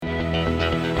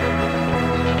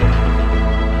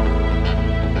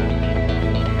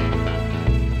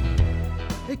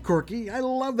Corky. I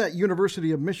love that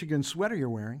University of Michigan sweater you're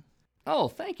wearing. Oh,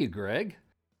 thank you, Greg.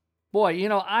 Boy,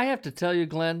 I have to tell you,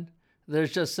 Glenn,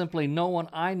 there's just simply no one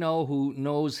I know who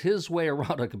knows his way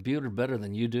around a computer better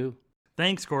than you do.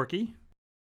 Thanks, Corky.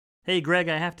 Hey, Greg,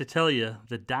 I have to tell you,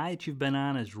 the diet you've been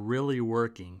on is really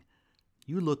working.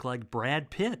 You look like Brad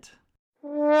Pitt.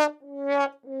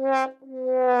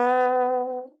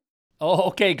 Oh,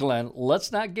 okay, Glenn,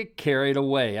 let's not get carried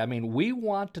away. I mean, we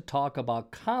want to talk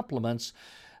about compliments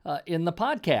in the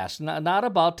podcast, not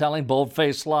about telling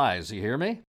bold-faced lies. You hear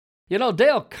me?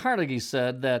 Dale Carnegie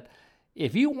said that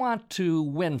if you want to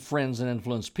win friends and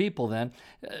influence people, then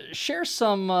share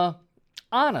some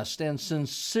honest and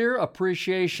sincere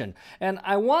appreciation. And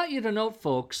I want you to note,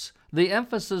 folks, the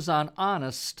emphasis on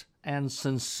honest and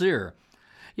sincere.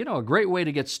 A great way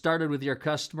to get started with your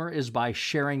customer is by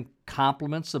sharing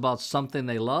compliments about something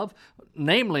they love,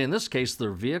 namely, in this case,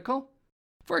 their vehicle.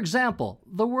 For example,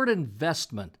 the word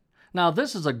investment. Now,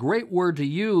 this is a great word to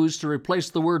use to replace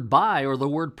the word buy or the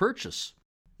word purchase.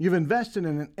 You've invested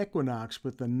in an Equinox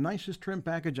with the nicest trim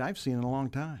package I've seen in a long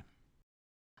time.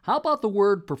 How about the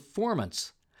word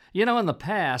performance? In the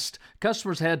past,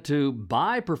 customers had to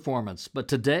buy performance, but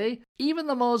today, even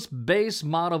the most base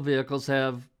model vehicles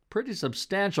have pretty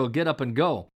substantial get up and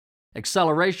go.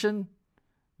 Acceleration,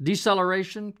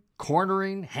 deceleration,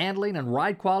 cornering, handling, and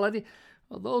ride quality,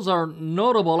 those are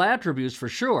notable attributes for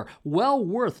sure, well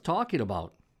worth talking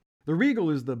about. The Regal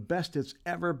is the best it's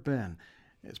ever been.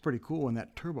 It's pretty cool when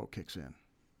that turbo kicks in.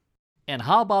 And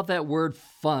how about that word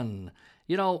fun?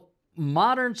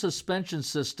 Modern suspension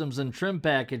systems and trim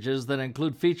packages that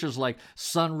include features like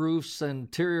sunroofs,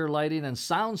 interior lighting, and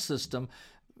sound system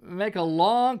make a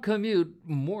long commute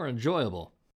more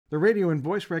enjoyable. The radio and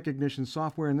voice recognition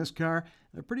software in this car,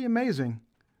 they're pretty amazing.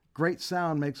 Great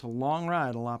sound makes a long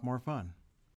ride a lot more fun.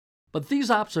 But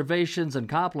these observations and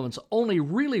compliments only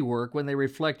really work when they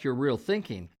reflect your real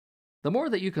thinking. The more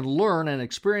that you can learn and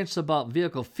experience about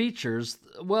vehicle features,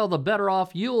 well, the better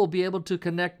off you'll be able to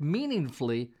connect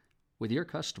meaningfully with your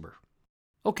customer.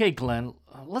 Okay, Glenn,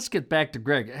 let's get back to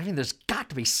Greg. I mean, there's got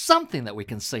to be something that we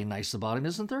can say nice about him,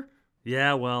 isn't there?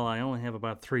 Yeah, well, I only have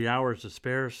about 3 hours to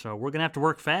spare, so we're going to have to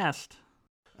work fast.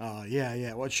 Oh,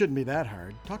 yeah. Well, it shouldn't be that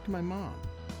hard. Talk to my mom.